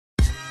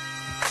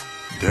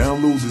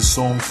Download the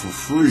song for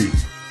free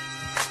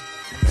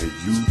at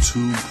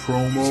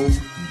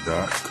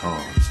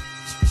youtubepromo.com.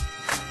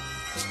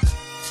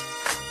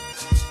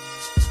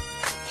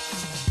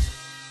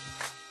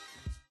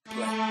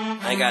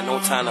 I ain't got no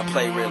time to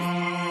play, really.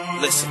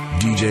 Listen.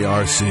 DJ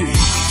RC.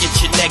 Get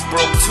your neck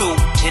broke too.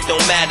 It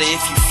don't matter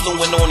if you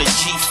fluent on a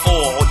G4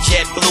 or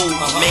JetBlue.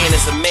 Man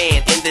is a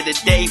man. End of the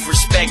day,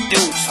 respect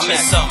dudes. I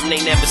mean something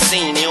they never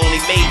seen. They only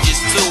made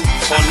just two.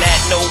 On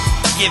that note,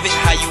 give it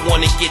how you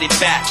wanna get it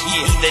back.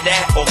 Either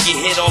that or get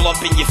hit all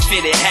up in your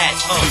fitted hat.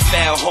 We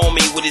found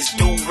homie with his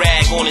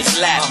do-rag on his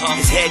lap.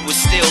 His head was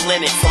still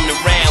in it from the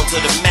round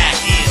to the Mac.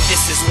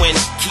 This is when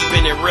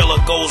keeping it realer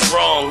goes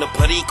wrong. The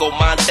Perico,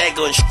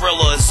 Montega, and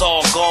Skrilla is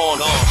all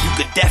gone. You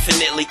could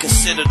definitely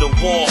consider the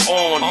war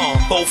on.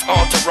 Both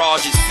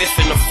entourages, fifth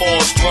and the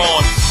four's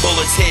drawn.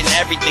 Bullets hitting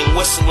everything,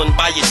 whistling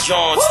by your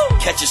jaunts.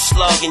 Catch a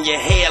slug in your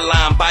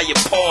hairline by your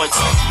points.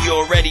 You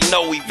already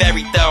know we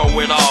very thorough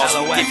with ours.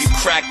 Give you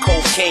crack,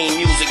 cocaine,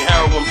 music,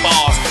 heroin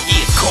bars.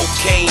 Yeah,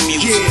 cocaine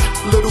music. Yeah,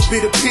 little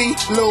bit of P,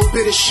 little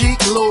bit of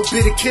chic, little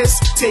bit of kiss.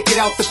 Take it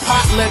out the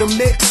pot, let them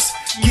mix.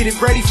 Get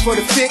it ready for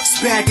the fix,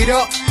 bag it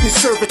up, and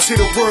serve it to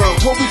the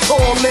world. What we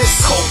call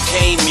this?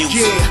 Cocaine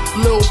music.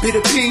 Yeah, little bit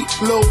of P,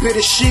 little bit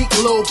of chic,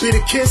 little bit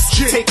of kiss.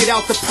 Take it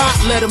out the pot,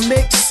 let them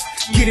mix.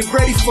 Get it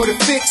ready for the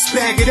fix,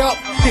 bag it up,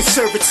 and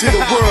serve it to the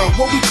world.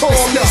 What we call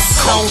this?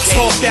 I don't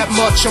talk that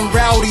much, I'm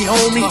rowdy,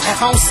 homie. I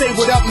don't say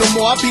what up no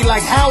more, I be like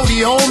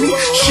howdy, homie.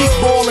 Shit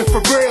ballin' for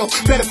real,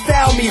 better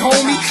foul me,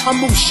 homie. I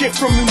move shit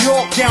from New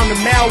York down to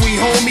Maui,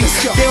 homie.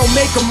 They don't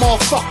make a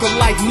motherfucker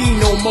like me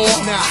no more.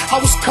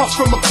 I was cut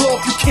from a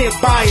cloth you can't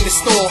buy in the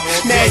store.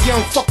 Now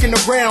young fucking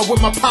around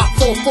with my pop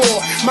 4-4.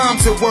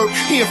 Mom's at work,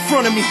 he in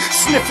front of me,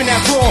 sniffing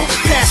that raw.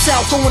 Pass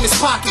out, go in his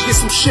pocket, get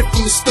some shit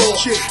from the store.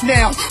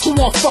 Now, who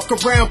want fuck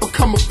around,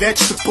 become a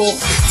vegetable?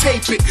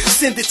 Tape it,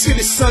 send it to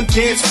the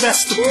Sundance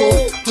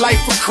Festival.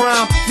 Life of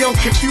crime, young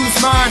confused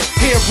mind.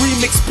 Hear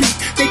remix beat,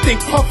 they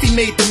think Puffy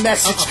made the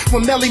message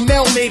when Melly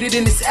Mel made it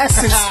in its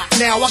essence.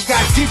 Now I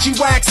got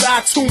DigiWax,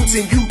 iTunes,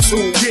 and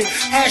YouTube.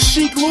 Ash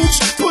Chic Looch,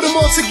 put them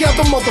all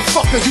together,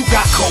 motherfucker. You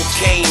got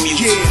cocaine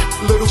music. Yeah,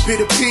 little bit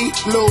of P,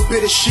 little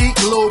bit of chic,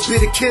 little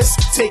bit of kiss.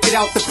 Take it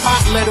out the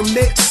pot, let them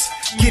mix.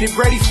 Get it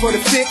ready for the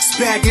fix,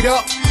 bag it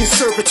up, and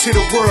serve it to the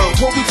world.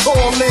 What we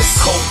call this?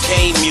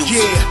 Cocaine music.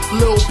 Yeah,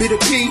 little bit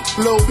of P,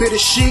 little bit of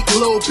chic,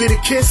 little bit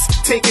of kiss.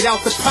 Take it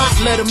out the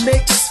pot, let them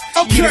mix.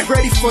 Get it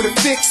ready for the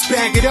fix,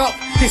 bag it up,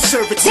 and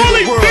serve it to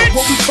the world.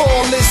 What we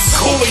call this?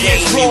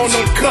 Cocaine raw and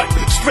uncut,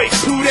 straight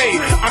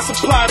Bootle. I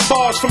supply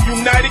bars from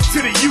United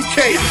to the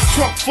UK.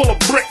 Trunk full of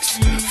bricks,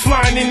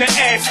 flying in the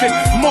Aston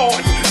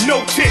Martin.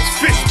 No tits,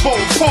 fishbowl,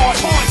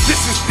 pardon.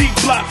 This is deep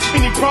block.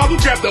 Any problem,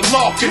 grab the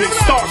lock and it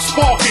starts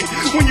sparking.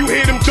 When you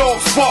hear them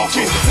dogs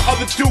barking,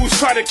 other dudes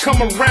try to come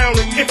around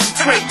and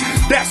infiltrate.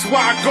 That's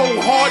why I go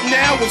hard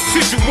now and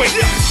situate.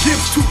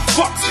 Gives two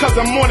fucks cause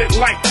I'm on it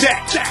like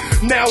that.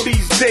 Now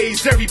these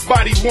days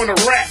everybody wanna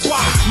rap.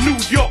 New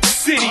York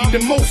City, the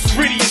most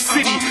prettiest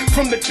city.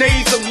 From the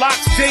days of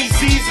Locks,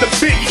 Jay-Z's, the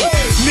Biggie.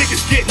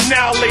 Niggas get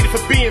annihilated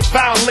for being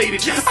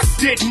violated. I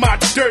did my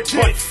dirt,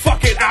 but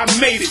fuck it, I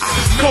made it.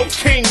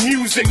 Cocaine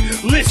music,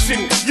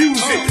 listen,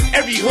 use it.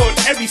 Every hood,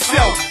 every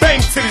cell,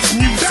 bang to this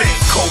music.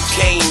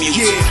 Cocaine music.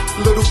 Yeah,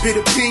 little bit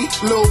of P,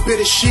 little bit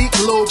of chic,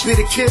 little bit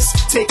of kiss.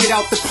 Take it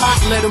out the pot,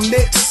 let them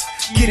mix.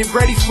 Get it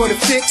ready for the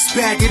fix,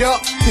 bag it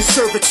up, and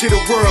serve it to the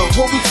world.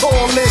 What we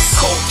call this?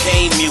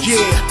 Cocaine music.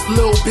 Yeah,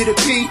 little bit of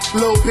P,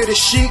 little bit of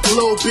chic,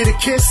 little bit of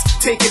kiss.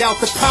 Take it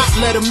out the pot,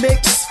 let them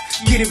mix.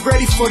 Get it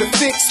ready for the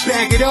fix,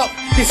 bag it up,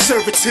 and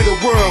serve it to the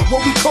world.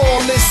 What we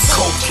call this?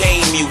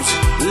 Cocaine music.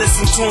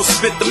 Listen to him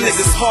spit, them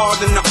niggas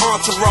hard in the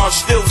entourage,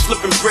 still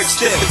flipping bricks.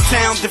 Different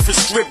town, different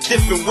strip,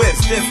 different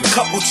whips.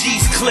 Couple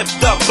G's clipped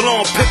up,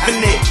 blowing,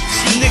 pippin' it.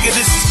 Nigga,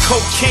 this is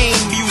cocaine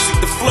music,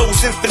 the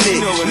flow's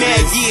infinite.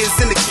 Mad years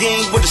in the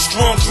game with a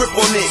strong grip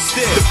on it.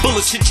 The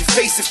bullets hit your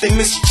face if they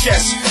miss your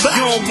chest.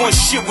 You don't want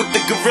shit with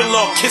the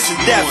gorilla or kiss of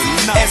death.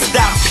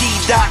 S.P.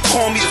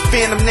 call me the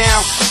Phantom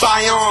now.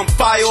 Firearm,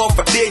 fire off,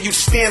 I dare you to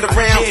stand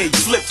around.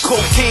 Flip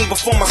cocaine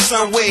before my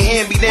son wear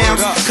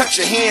hand-me-downs. Cut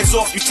your hands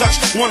off, you touch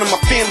one of my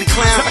family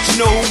clowns. You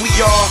know who we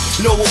are,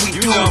 know what we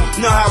do,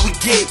 know how we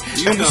get.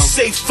 And we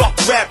say fuck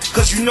rap,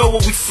 cause you know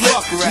what we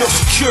flip. No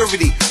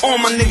security, all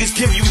my niggas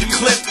give you the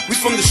clip. We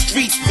from the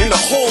streets, and the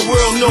whole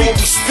world know what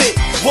we spit.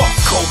 What?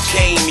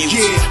 Cocaine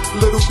music.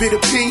 Yeah, little bit of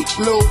P,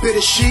 little bit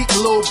of chic,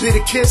 little bit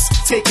of kiss.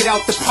 Take it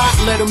out the pot,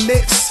 let them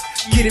mix.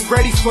 Get it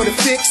ready for the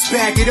fix,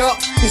 bag it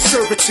up, and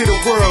serve it to the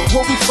world.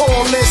 What we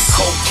call this?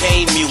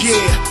 Cocaine music.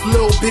 Yeah,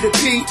 little bit of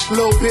P,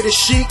 little bit of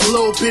chic,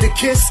 little bit of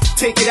kiss.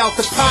 Take it out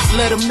the pot,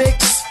 let them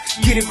mix.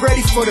 Get it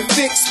ready for the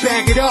fix,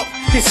 bag it up,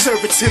 and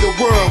serve it to the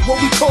world.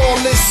 What we call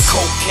this?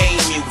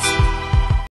 Cocaine music.